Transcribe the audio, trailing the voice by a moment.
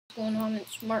What's going on?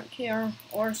 It's Mark here,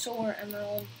 or Solar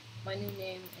Emerald, my new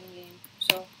name in game.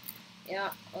 So,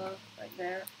 yeah, right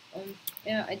there.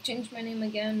 Yeah, I changed my name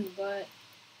again, but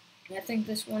I think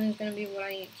this one is gonna be what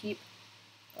I keep.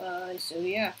 So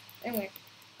yeah. Anyway,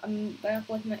 I'm back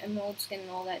with my emerald skin and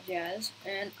all that jazz,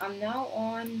 and I'm now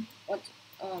on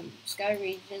Sky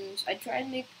Regions. I tried to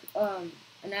make an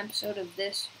episode of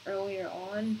this earlier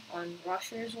on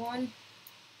Rusher's one,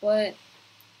 but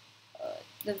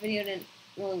the video didn't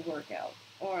really work out.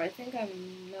 Or I think I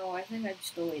think I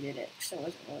just deleted it because it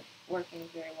wasn't really working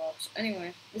very well. So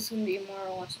anyway, this is going to be more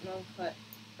or less an uncut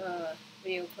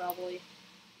video probably.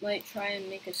 Might try and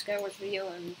make a Skywars video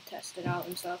and test it out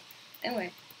and stuff.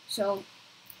 Anyway, so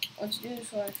let's do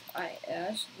this with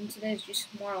IS, and today's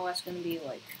just more or less going to be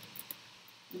like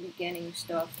the beginning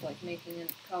stuff, like making a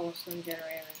cobblestone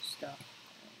generator and stuff.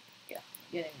 And,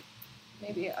 yeah,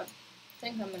 maybe I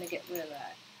think I'm going to get rid of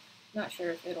that. Not sure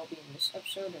if it'll be in this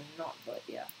episode or not, but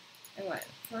yeah. Anyway,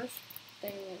 first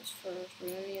thing is first,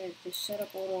 we're gonna need to just set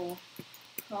up a little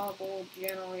cobble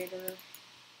generator,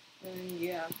 and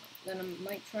yeah, then I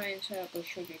might try and set up a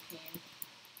sugarcane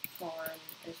farm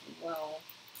as well.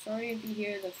 Sorry if you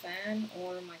hear the fan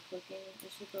or my clicking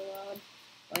is super loud.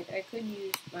 Like, I could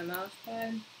use my mouse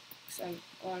pad, because I'm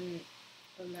on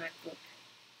a MacBook,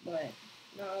 but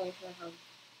not really sure how. I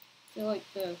feel like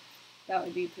that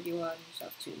would be pretty loud and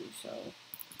stuff too, so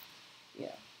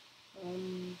yeah.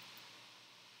 Let's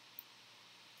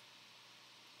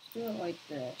do it like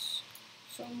this.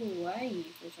 So laggy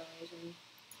for some reason.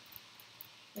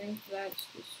 I think that's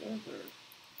the server.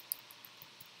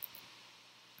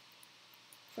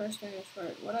 First thing is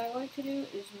first. What I like to do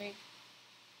is make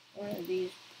one of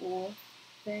these pool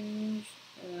things,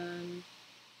 and then,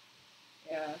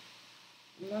 yeah,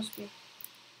 it must be.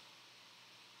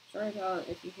 Sorry about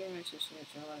if you hear my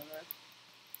sisters or whatever.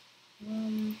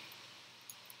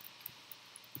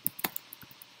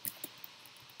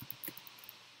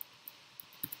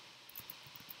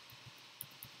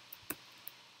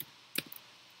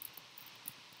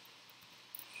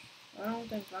 I don't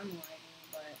think I'm lagging,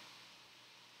 but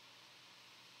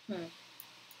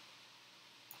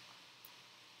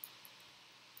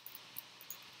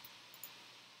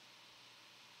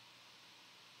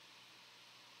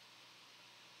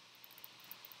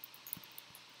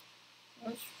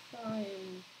let's try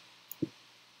and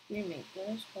remake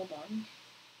this. Hold on.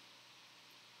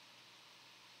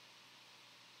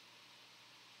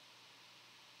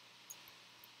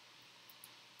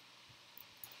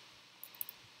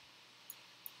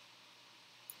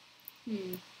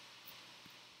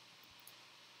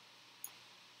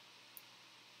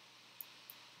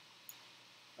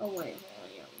 Oh wait,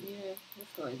 hold on, yeah,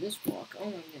 destroy this block. Oh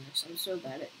my goodness, I'm so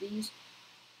bad at these.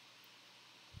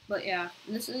 But yeah,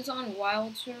 this is on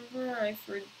Wild server. I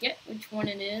forget which one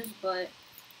it is, but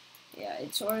yeah,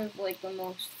 it's sort of like the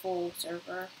most full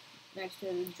server next to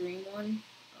the Dream one.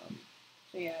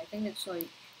 So yeah, I think it's like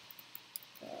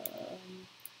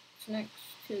it's next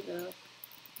to the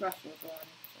Russia's one.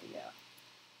 So yeah,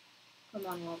 come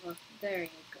on, lava. There you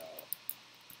go.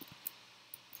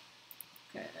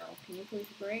 Okay, now can you please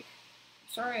break?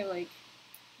 Sorry, like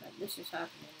that this is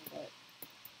happening, but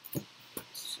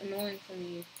it's annoying for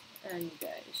me and you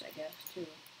guys, I guess, too.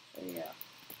 So yeah.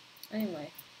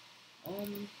 Anyway,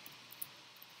 don't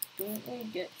we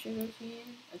get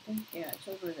sugarcane? I think, yeah, it's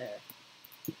over there.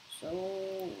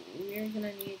 So we're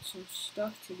gonna need some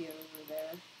stuff to get over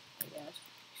there, I guess.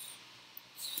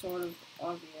 It's sort of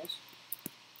obvious.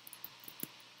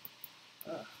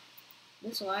 Ugh.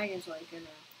 This lag is like gonna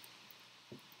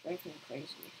drive me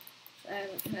crazy. So I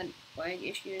haven't had lag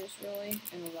issues really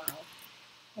in a while.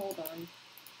 Hold on.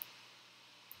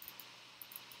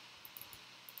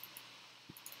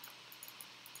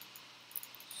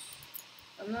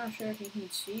 I'm not sure if you can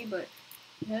see, but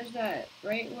it has that,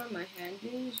 right where my hand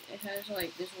is, it has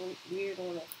like this weird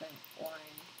little thing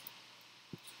line.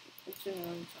 It's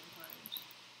annoying sometimes.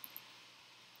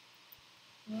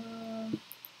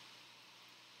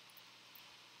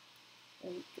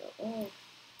 There we go. Oh,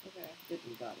 okay, good,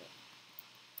 we got it.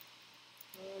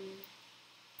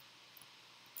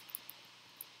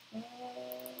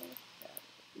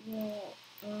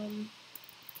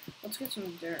 Let's get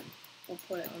some dirt. We'll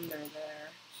put it under there.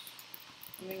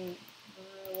 I mean,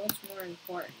 what's more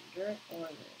important, dirt or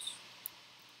this?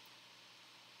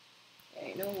 Yeah,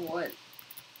 you know what?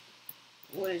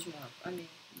 What is more? I mean,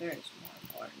 dirt is more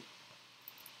important.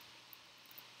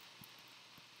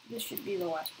 This should be the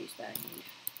last piece that I need.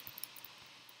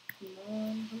 Come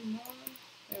on, come on.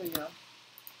 There we go.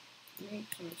 Make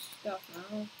some stuff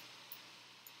now.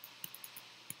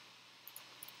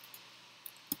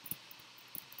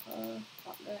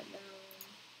 Pop that down.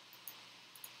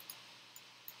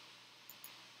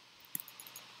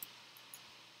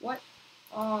 What?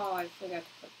 Oh, I forgot to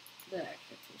put the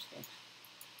extra 2 sticks.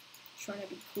 Trying to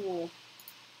be cool.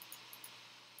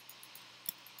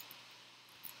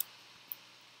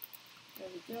 There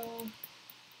we go.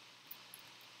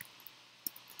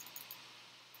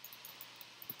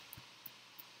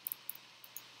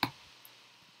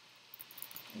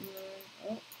 And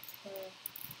then,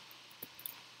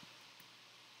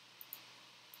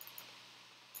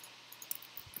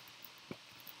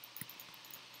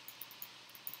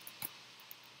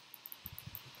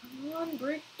 come on,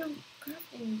 break the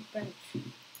crafting bench.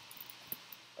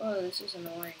 Oh, this is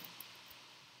annoying.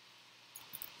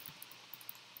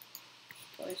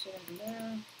 Just place it in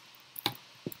there.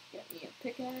 Get me a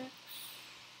pickaxe.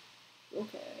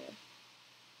 Okay.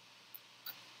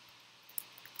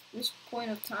 This point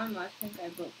of time, I think I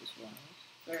built this wrong.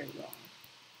 Very wrong.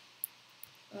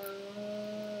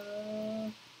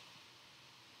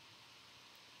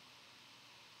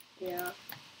 Yeah.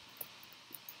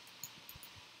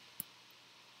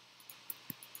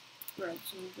 Grab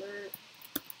some dirt.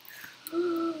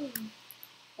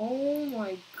 Oh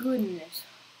my goodness.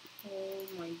 Oh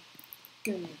my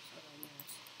goodness.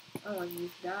 I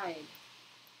almost died.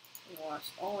 I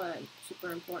lost all that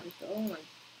super important stuff. Oh my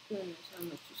goodness, how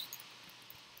much is...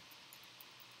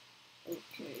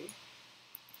 Okay.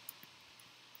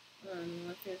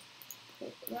 Let's just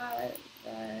put that,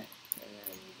 and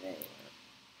then there.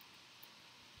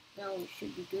 Now we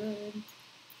should be good.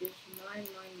 Just mine.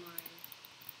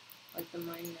 Like the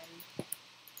mine men.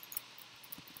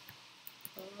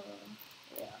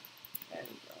 Yeah. There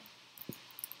we go.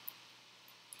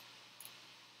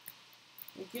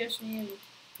 We just need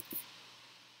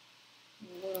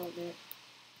a little bit.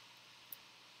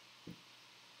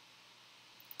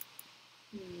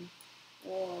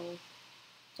 Whoa.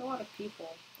 It's a lot of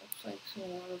people. Looks like a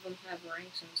lot of them have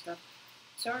ranks and stuff.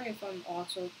 Sorry if I'm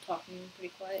also talking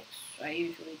pretty quiet, 'cause I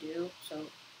usually do,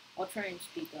 so I'll try and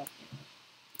speak up, you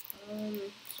know.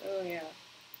 So yeah.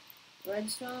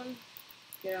 Redstone,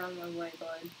 get out of my way,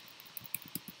 bud.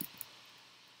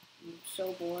 I'm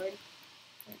so bored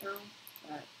right now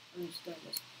that I'm just doing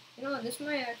this. You know what, this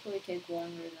might actually take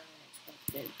longer than I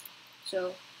expected.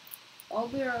 So, I'll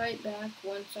be right back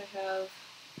once I have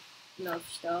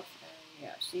enough stuff, and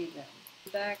yeah, see you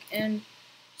then. Back, and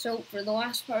so for the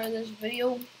last part of this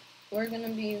video, we're gonna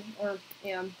be, or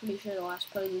yeah, I'm pretty sure the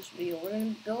last part of this video, we're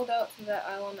gonna build out to that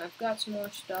island. I've got some more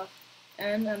stuff,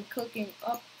 and I'm cooking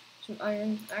up some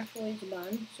iron. Actually, it's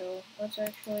done, so let's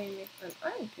actually make an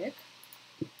iron pick,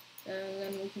 and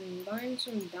then we can mine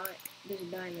some this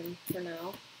diamond for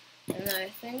now. And I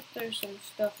think there's some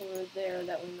stuff over there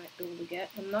that we might be able to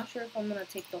get. I'm not sure if I'm gonna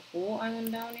take the whole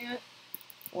island down yet,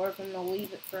 or if I'm gonna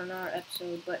leave it for another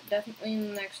episode, but definitely in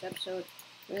the next episode,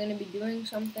 we're gonna be doing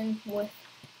something with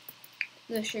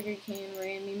the sugar cane.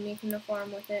 We're gonna be making a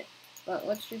farm with it, but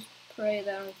let's just pray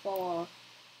that don't fall off,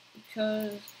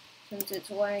 because since it's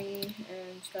laggy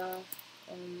and stuff,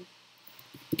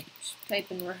 just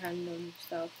typing random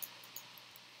stuff.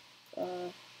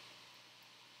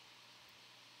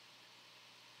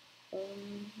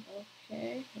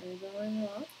 Okay, we're going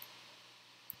off.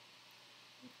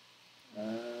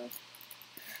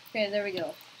 Okay, there we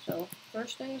go. So,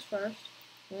 first things first,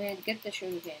 we're gonna get the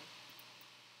sugar cane.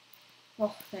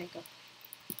 Oh, thank God.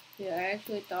 Yeah, I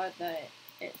actually thought that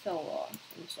it fell off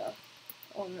and stuff.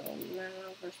 Oh no, we ran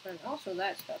out of our spin. Also,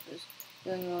 that stuff is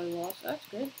doing really well, so that's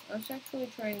good. Let's actually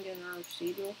try and get another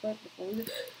seed real quick before we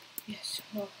do. Yes,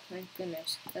 oh, thank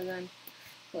goodness. And then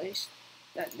place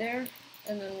that there,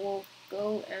 and then we'll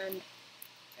go and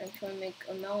actually make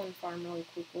a melon farm really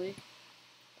quickly.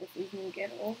 If we can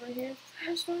get over here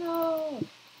fast enough.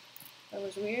 That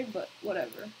was weird, but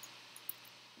whatever.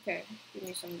 Okay, give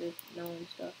me some good melon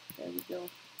stuff. There we go.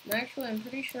 And actually, I'm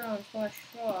pretty sure on Slash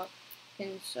Shop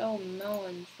can sell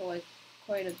melons for like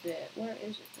quite a bit. Where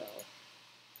is it though?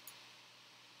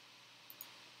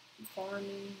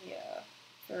 Farming, yeah.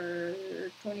 For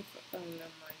 20. Oh,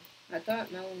 never mind. I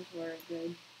thought melons were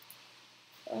good.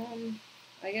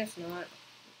 I guess not.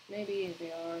 Maybe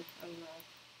they are. I don't know.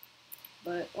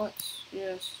 But let's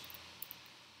just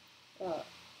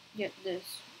get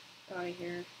this out of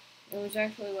here. It was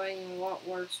actually lagging a lot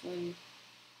worse when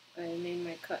I made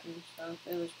my cut and stuff.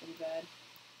 It was pretty bad.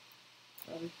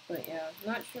 But yeah,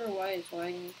 not sure why it's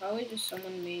lagging. Probably just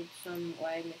someone made some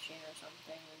lag machine or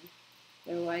something, and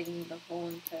they're lagging the whole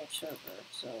entire server.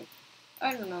 So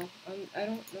I don't know. I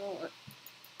don't know if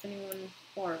anyone,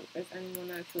 or if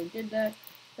anyone actually did that.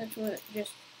 That's what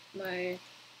just my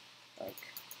like.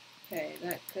 Okay,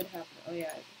 that could happen. Oh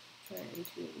yeah, turn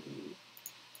into,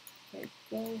 there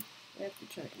we go, we have to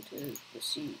turn into the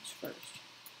seeds first.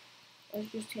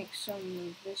 Let's just take some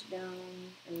of this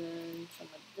down, and then some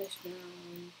of this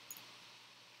down,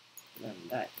 and then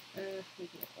that, we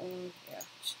can, yeah,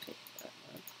 just take that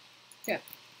down. Okay.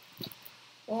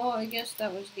 Well, I guess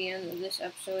that was the end of this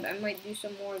episode. I might do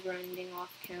some more grinding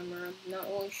off camera. I'm not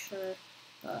really sure.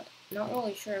 Not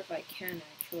really sure if I can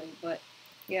actually, but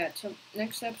yeah.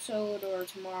 Next episode or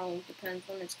tomorrow, depends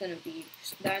when it's gonna be.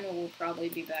 Dino will probably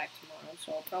be back tomorrow,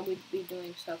 so I'll probably be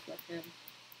doing stuff with him.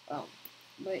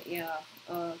 But yeah.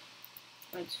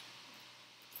 That's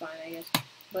fine, I guess.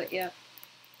 But yeah,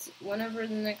 whenever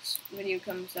the next video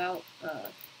comes out,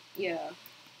 yeah,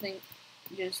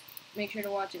 just make sure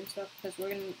to watch it and stuff, because we're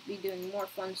going to be doing more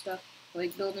fun stuff,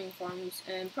 like building farms,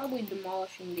 and probably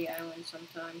demolishing the island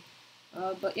sometime.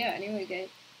 But yeah,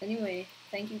 anyway,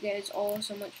 thank you guys all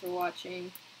so much for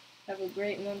watching. Have a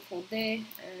great and wonderful day,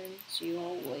 and see you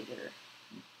all later.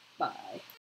 Bye.